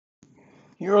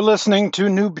You're listening to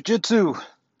Noob Jitsu,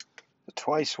 the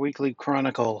twice weekly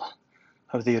chronicle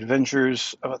of the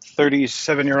adventures of a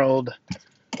 37-year-old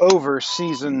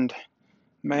over-seasoned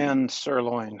man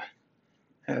sirloin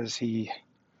as he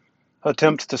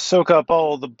attempts to soak up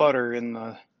all the butter in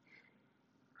the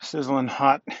sizzling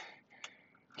hot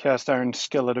cast iron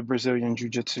skillet of Brazilian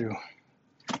Jiu-Jitsu.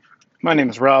 My name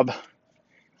is Rob.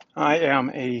 I am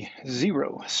a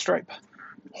zero stripe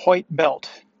white belt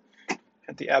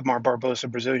at the Abmar Barbosa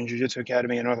Brazilian Jiu-Jitsu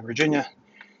Academy in Northern Virginia,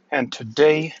 and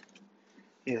today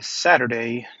is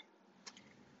Saturday,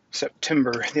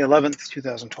 September the 11th,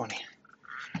 2020.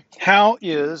 How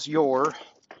is your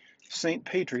St.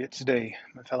 Patriot's Day,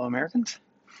 my fellow Americans?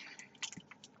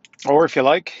 Or if you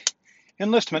like,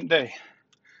 Enlistment Day.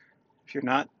 If you're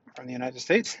not from the United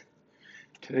States,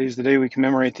 today's the day we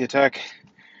commemorate the attack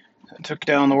that took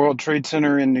down the World Trade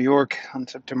Center in New York on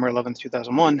September 11th,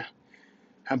 2001.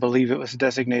 I believe it was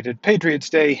designated Patriots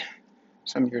Day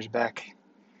some years back,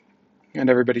 and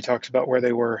everybody talks about where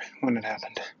they were when it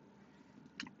happened.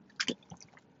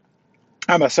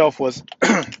 I myself was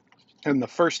in the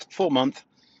first full month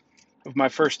of my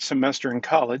first semester in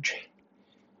college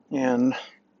in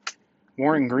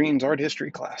Warren Green's art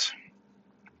history class.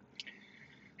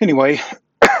 Anyway,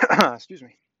 excuse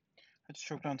me, I just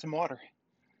choked on some water.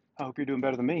 I hope you're doing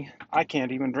better than me. I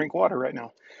can't even drink water right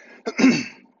now.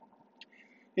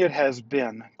 It has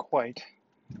been quite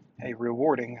a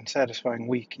rewarding and satisfying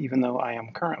week, even though I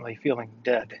am currently feeling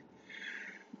dead.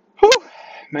 Whew,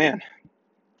 man.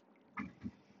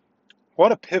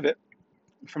 What a pivot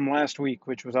from last week,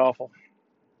 which was awful.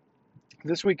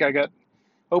 This week I got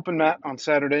open mat on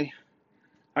Saturday.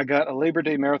 I got a Labor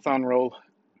Day marathon roll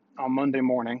on Monday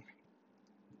morning.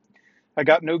 I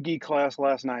got no gi class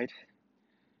last night.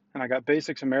 And I got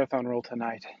basics and marathon roll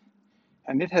tonight.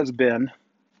 And it has been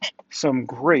some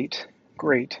great,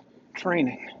 great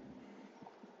training.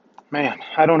 Man,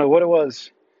 I don't know what it was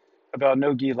about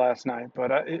no gi last night, but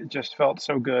it just felt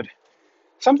so good.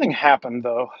 Something happened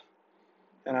though,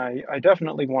 and I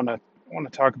definitely want to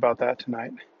talk about that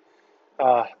tonight.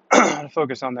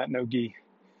 Focus on that no gi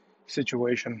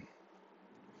situation.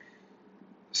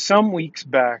 Some weeks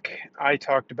back, I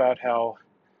talked about how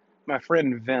my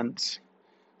friend Vince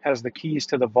has the keys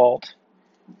to the vault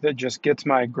that just gets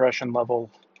my aggression level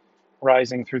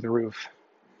rising through the roof.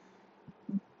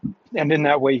 And in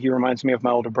that way, he reminds me of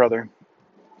my older brother.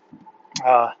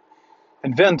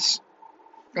 And Vince,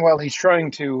 well, he's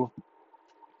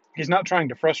not trying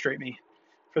to frustrate me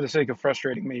for the sake of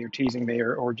frustrating me or teasing me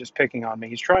or just picking on me.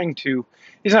 He's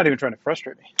not even trying to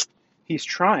frustrate me. He's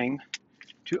trying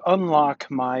to unlock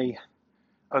my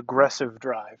aggressive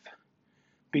drive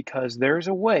because there's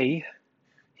a way.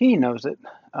 He knows it.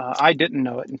 I didn't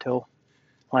know it until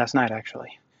last night,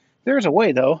 actually. There's a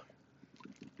way, though,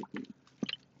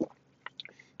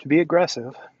 to be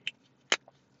aggressive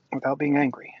without being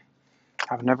angry.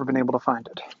 I've never been able to find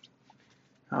it.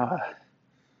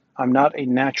 I'm not a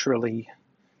naturally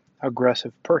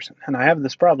aggressive person, and I have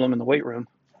this problem in the weight room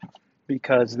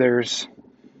because there's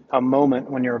a moment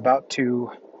when you're about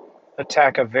to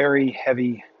attack a very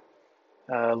heavy,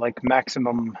 like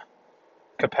maximum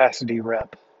capacity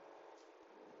rep,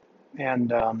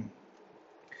 and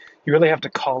you really have to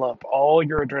call up all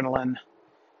your adrenaline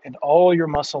and all your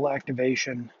muscle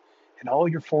activation and all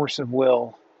your force of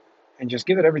will and just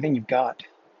give it everything you've got.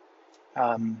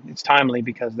 It's timely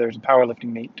because there's a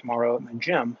powerlifting meet tomorrow at my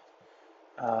gym,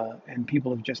 and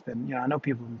people have just been, I know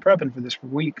people have been prepping for this for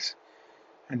weeks,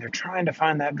 and they're trying to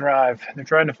find that drive. They're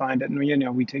trying to find it,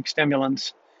 and we take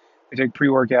stimulants, we take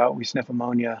pre-workout, we sniff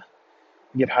ammonia,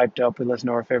 we get hyped up, we listen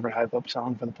to our favorite hype-up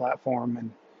song for the platform,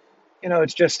 and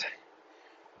it's just,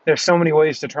 there's so many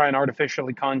ways to try and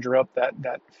artificially conjure up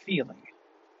that feeling.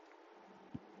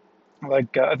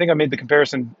 Like, I think I made the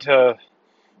comparison to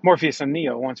Morpheus and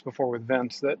Neo once before with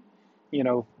Vince, that,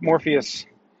 Morpheus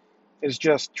is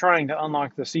just trying to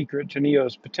unlock the secret to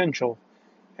Neo's potential,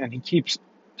 and he keeps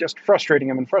just frustrating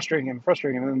him and frustrating him and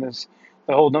frustrating him. And there's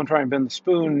the whole don't try and bend the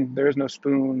spoon, there is no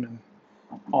spoon,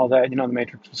 and all that. The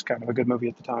Matrix was kind of a good movie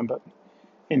at the time, but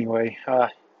anyway,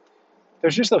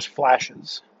 there's just those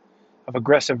flashes of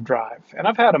aggressive drive. And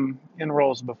I've had them in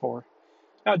roles before,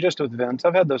 not just with Vince.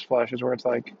 I've had those flashes where it's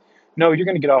like, no, you're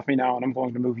going to get off me now, and I'm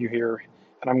going to move you here,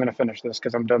 and I'm going to finish this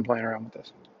because I'm done playing around with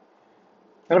this.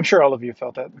 And I'm sure all of you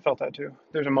felt that too.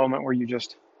 There's a moment where you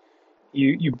just,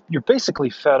 you're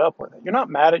basically fed up with it. You're not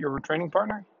mad at your training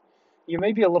partner. You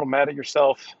may be a little mad at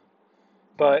yourself,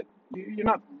 but you're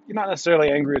not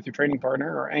necessarily angry with your training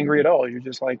partner or angry at all. You're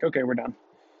just like, okay, we're done.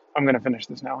 I'm going to finish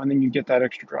this now. And then you get that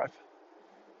extra drive.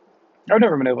 I've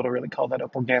never been able to really call that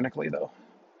up organically, though.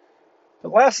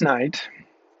 But last night,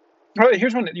 Well,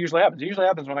 here's when it usually happens. It usually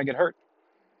happens when I get hurt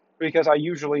because I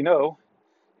usually know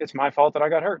it's my fault that I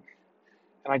got hurt,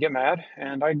 and I get mad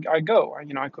and I go.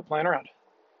 I quit playing around.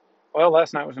 Well,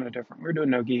 last night was no different. We were doing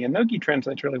no-gi, and no-gi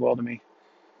translates really well to me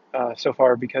so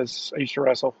far because I used to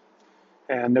wrestle,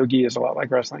 and no-gi is a lot like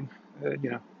wrestling.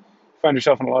 You find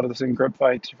yourself in a lot of the same grip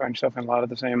fights. You find yourself in a lot of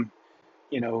the same,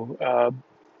 you know, uh,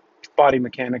 body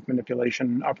mechanic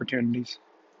manipulation opportunities.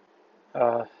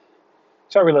 Uh,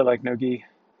 so I really like no-gi.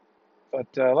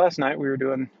 But last night we were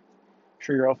doing. I'm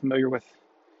sure you're all familiar with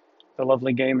the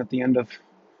lovely game at the end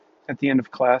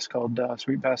of class called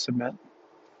Sweep Pass Submit,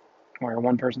 where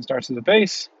one person starts as a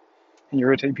base and you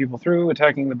rotate people through,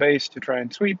 attacking the base to try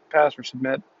and sweep, pass, or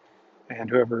submit, and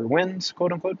whoever wins,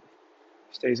 quote unquote,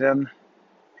 stays in,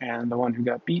 and the one who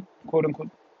got beat, quote unquote,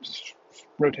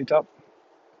 rotates up.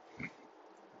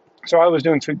 So I was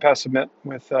doing sweep, pass, submit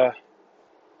with a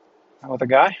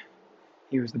guy.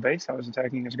 He was the base. I was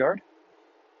attacking his guard,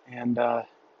 and I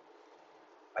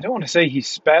don't want to say he's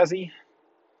spazzy.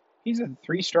 He's a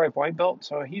three-stripe white belt,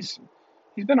 so he's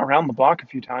been around the block a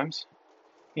few times.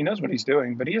 He knows what he's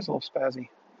doing, but he is a little spazzy.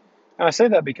 And I say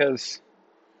that because,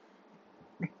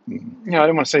 I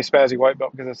didn't want to say spazzy white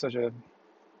belt because that's such a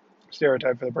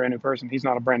stereotype for the brand new person. He's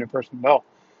not a brand new person at all.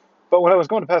 But when I was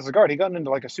going to pass the guard, he got into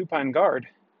like a supine guard,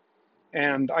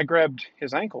 and I grabbed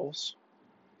his ankles.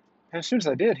 And as soon as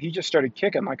I did, he just started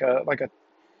kicking like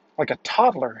a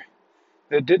toddler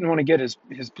that didn't want to get his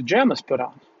pajamas put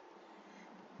on.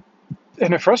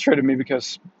 And it frustrated me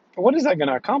because what is that going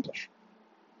to accomplish?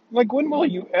 Like, when will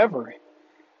you ever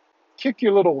kick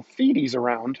your little feeties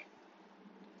around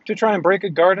to try and break a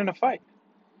guard in a fight?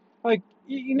 Like,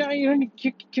 you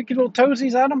kick your little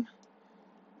toesies at him,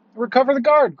 recover the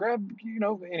guard,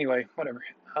 anyway, whatever.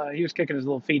 He was kicking his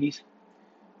little feeties.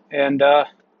 And,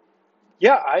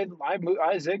 yeah, I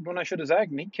zigged when I should have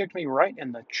zagged, and he kicked me right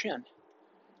in the chin,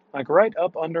 like right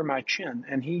up under my chin,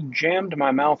 and he jammed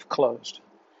my mouth closed.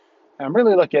 And I'm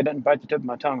really lucky I didn't bite the tip of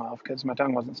my tongue off because my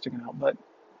tongue wasn't sticking out, but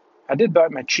I did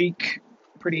bite my cheek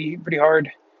pretty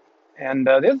hard. And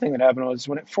the other thing that happened was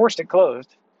when it forced it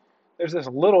closed, there's this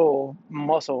little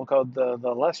muscle called the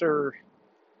lesser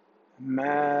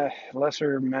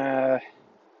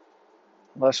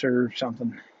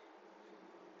something.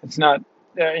 It's not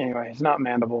anyway. It's not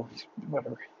mandible. It's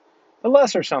whatever. The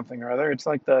lesser something or other. It's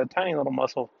like the tiny little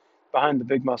muscle behind the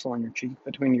big muscle on your cheek,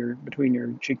 between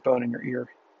your cheekbone and your ear.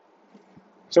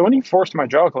 So when he forced my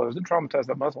jaw closed, it traumatized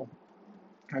that muscle,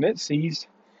 and it seized,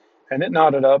 and it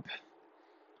knotted up,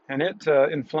 and it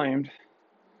inflamed,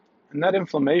 and that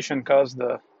inflammation caused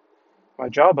my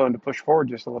jawbone to push forward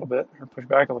just a little bit, or push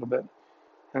back a little bit,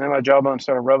 and then my jawbone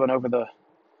started rubbing over the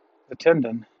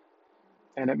tendon,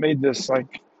 and it made this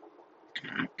like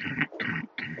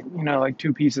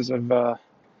two pieces of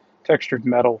textured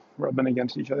metal rubbing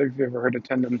against each other. If you've ever heard a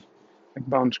tendon, like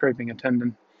bone scraping a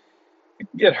tendon,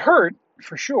 it hurt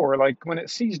for sure. Like when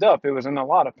it seized up, it was in a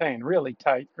lot of pain, really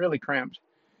tight, really cramped.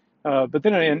 But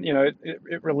then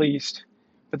it released.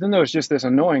 But then there was just this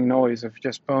annoying noise of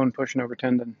just bone pushing over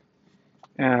tendon.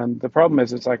 And the problem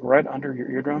is it's like right under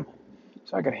your eardrum,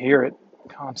 so I could hear it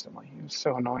constantly. It was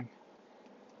so annoying.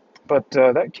 But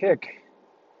that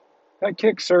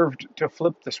kick served to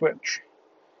flip the switch.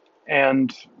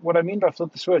 And what I mean by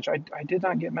flip the switch, I did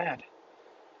not get mad.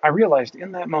 I realized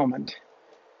in that moment,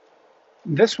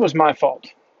 this was my fault.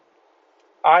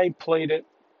 I played it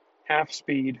half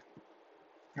speed.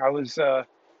 I was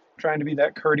trying to be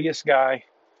that courteous guy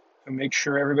who makes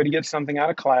sure everybody gets something out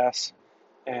of class.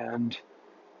 And,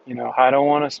 I don't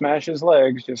want to smash his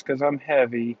legs just because I'm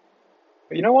heavy.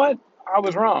 But you know what? I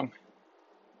was wrong.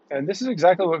 And this is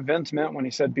exactly what Vince meant when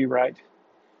he said be right.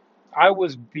 I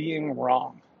was being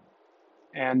wrong.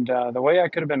 And the way I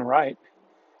could have been right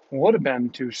would have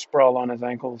been to sprawl on his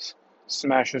ankles,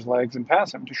 smash his legs, and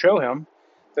pass him, to show him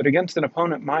that against an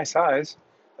opponent my size,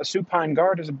 a supine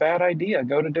guard is a bad idea.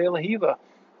 Go to De La Hiva,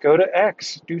 go to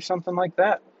X, do something like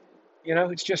that.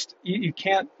 It's just, you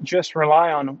can't just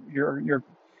rely on your.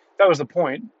 That was the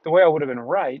point. The way I would have been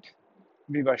right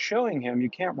would be by showing him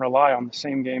you can't rely on the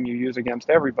same game you use against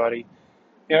everybody,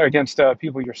 against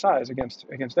people your size,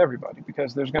 against everybody,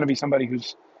 because there's going to be somebody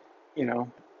who's,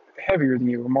 heavier than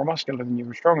you, or more muscular than you,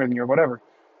 or stronger than you, or whatever.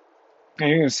 And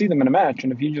you're going to see them in a match.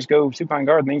 And if you just go supine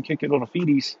guard and then you kick your little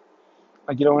feeties,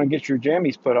 like you don't want to get your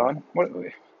jammies put on,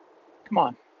 come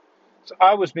on. So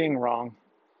I was being wrong.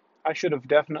 I should have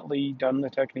definitely done the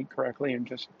technique correctly and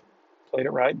just played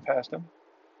it right and passed him.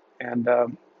 And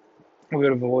we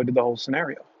would have avoided the whole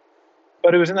scenario.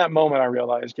 But it was in that moment I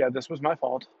realized, yeah, this was my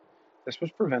fault. This was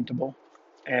preventable.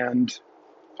 And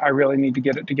I really need to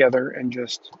get it together and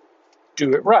just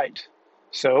do it right.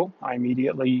 So I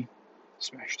immediately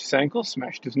smashed his ankles,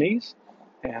 smashed his knees,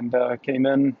 and came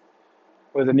in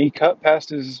with a knee cut past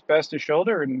his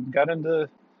shoulder and got in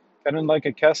like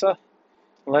a Kessa.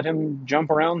 Let him jump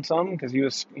around some because he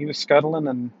was scuttling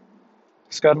and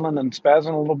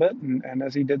spazzing a little bit, and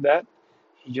as he did that,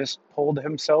 he just pulled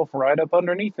himself right up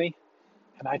underneath me,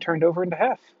 and I turned over into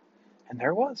half, and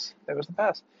there was the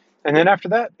pass. And then after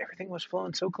that, everything was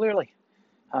flowing so clearly.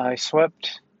 I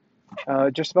swept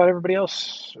just about everybody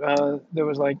else. There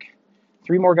was like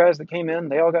three more guys that came in.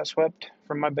 They all got swept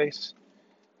from my base.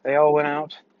 They all went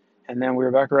out, and then we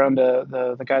were back around to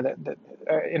the guy that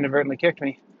inadvertently kicked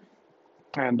me,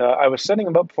 and I was setting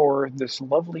him up for this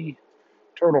lovely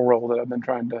turtle roll that I've been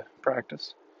trying to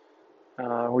practice,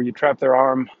 where you trap their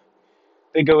arm.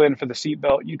 They go in for the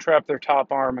seatbelt. You trap their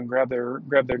top arm and grab their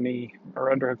knee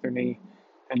or underhook their knee,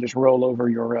 and just roll over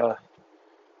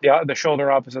the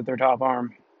shoulder opposite their top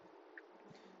arm.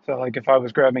 So like if I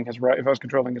was controlling his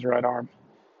right arm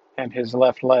and his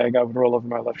left leg, I would roll over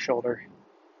my left shoulder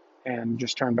and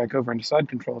just turn back over into side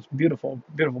control. It's a beautiful,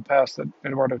 beautiful pass that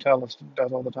Eduardo Talas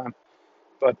does all the time.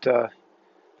 But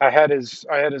I had his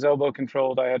elbow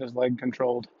controlled, I had his leg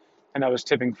controlled, and I was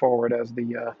tipping forward as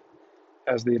the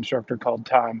instructor called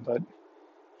time. But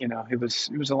it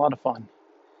was a lot of fun.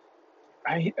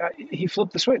 He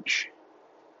flipped the switch,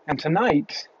 and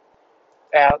tonight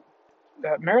at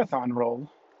that marathon roll,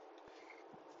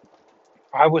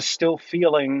 I was still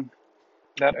feeling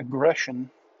that aggression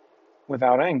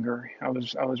without anger. I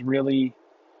was really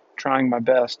trying my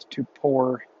best to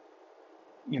pour,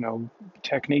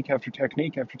 technique after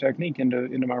technique after technique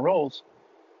into my rolls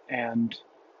and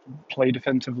play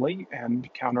defensively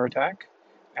and counterattack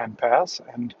and pass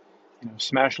and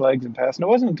smash legs and pass. And it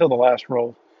wasn't until the last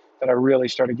roll that I really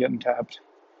started getting tapped.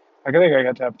 Like I think I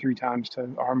got tapped 3 times to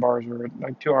arm bars or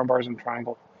like 2 arm bars in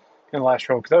triangle in the last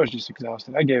roll because I was just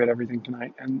exhausted. I gave it everything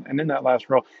tonight, and in that last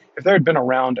roll, if there had been a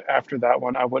round after that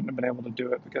one, I wouldn't have been able to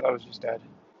do it because I was just dead.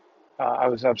 I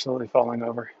was absolutely falling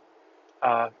over.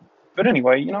 Uh, but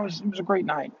anyway, it was a great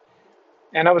night.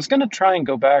 And I was going to try and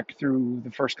go back through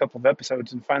the first couple of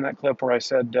episodes and find that clip where I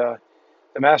said the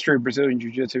mastery of Brazilian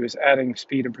Jiu Jitsu is adding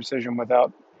speed and precision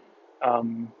without,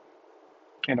 um,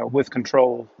 with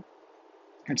control.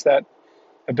 It's that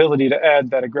ability to add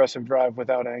that aggressive drive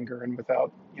without anger and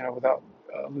without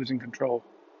losing control,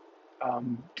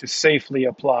 to safely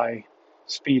apply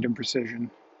speed and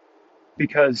precision.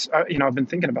 Because I've been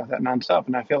thinking about that nonstop,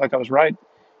 and I feel like I was right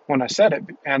when I said it,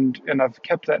 and I've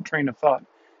kept that train of thought.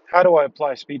 How do I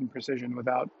apply speed and precision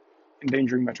without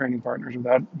endangering my training partners,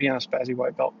 without being a spazzy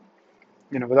white belt,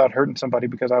 without hurting somebody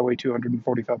because I weigh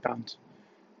 245 pounds?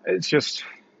 It's just,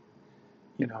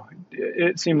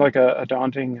 it seemed like a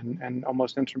daunting and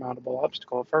almost insurmountable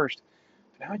obstacle at first.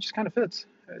 But now it just kind of fits.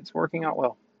 It's working out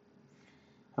well.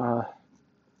 Uh,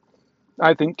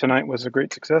 I think tonight was a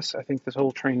great success. I think this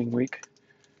whole training week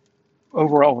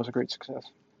overall was a great success.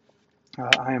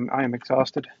 I am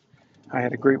exhausted. I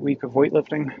had a great week of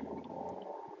weightlifting.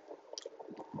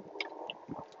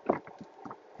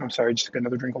 I'm sorry, just took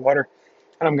another drink of water,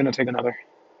 and I'm going to take another.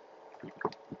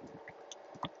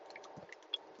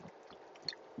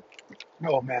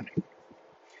 Oh man,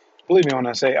 believe me when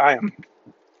I say I am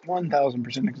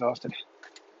 1,000% exhausted.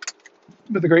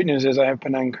 But the great news is I have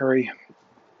Penang curry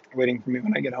waiting for me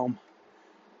when I get home,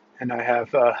 and I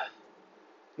have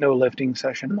no lifting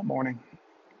session in the morning,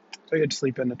 so I get to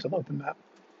sleep in until open mat.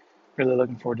 Really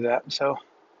looking forward to that. So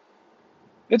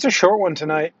it's a short one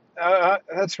tonight.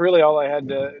 That's really all I had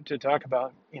to talk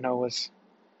about. Was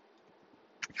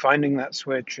finding that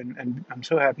switch, and I'm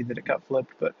so happy that it got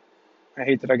flipped. But I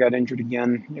hate that I got injured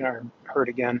again, or hurt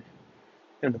again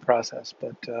in the process.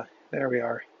 But there we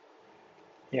are.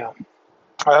 Yeah.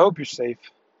 I hope you're safe.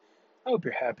 I hope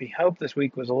you're happy. I hope this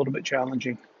week was a little bit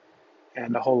challenging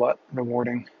and a whole lot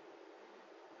rewarding.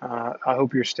 I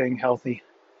hope you're staying healthy.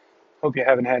 Hope you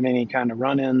haven't had any kind of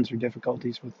run-ins or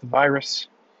difficulties with the virus.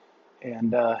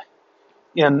 And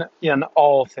in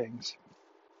all things,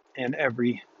 in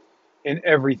everything,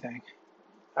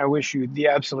 I wish you the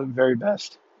absolute very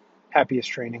best, happiest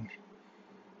training.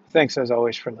 Thanks as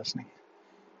always for listening.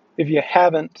 If you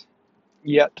haven't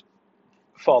yet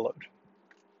followed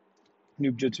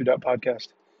noobjitsu.podcast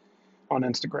on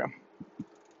Instagram,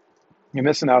 you're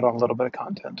missing out on a little bit of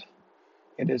content.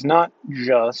 It is not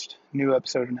just new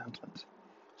episode announcements.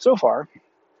 So far,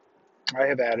 I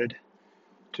have added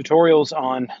tutorials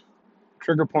on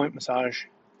trigger point massage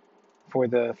for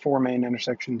the 4 main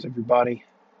intersections of your body,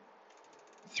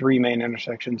 3 main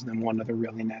intersections, and then one other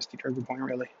really nasty trigger point,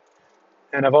 really.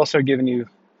 And I've also given you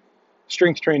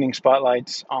strength training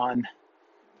spotlights on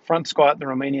front squat, the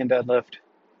Romanian deadlift,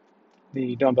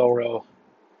 the dumbbell row,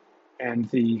 and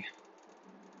the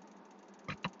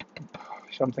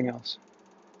something else.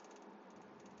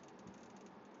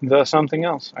 The something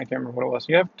else. I can't remember what it was.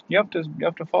 You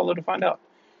have to follow to find out.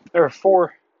 There are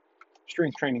 4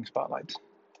 strength training spotlights.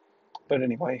 But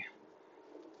anyway,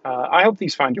 I hope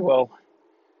these find you well.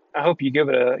 I hope you give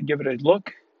it a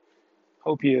look.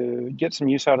 Hope you get some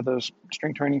use out of those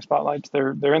strength training spotlights.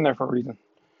 They're in there for a reason.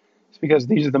 It's because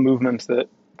these are the movements that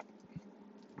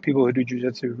people who do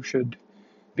jujitsu should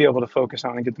be able to focus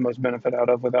on and get the most benefit out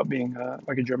of without being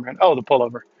like a gym rat. Oh, the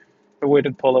pullover, the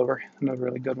weighted pullover, another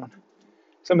really good one.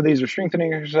 Some of these are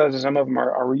strengthening exercises. Some of them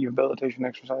are rehabilitation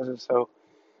exercises. So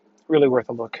really worth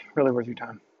a look. Really worth your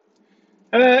time.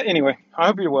 Anyway, I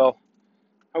hope you're well.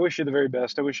 I wish you the very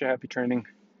best. I wish you happy training.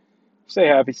 Stay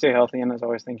happy, stay healthy, and as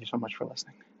always, thank you so much for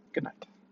listening. Good night.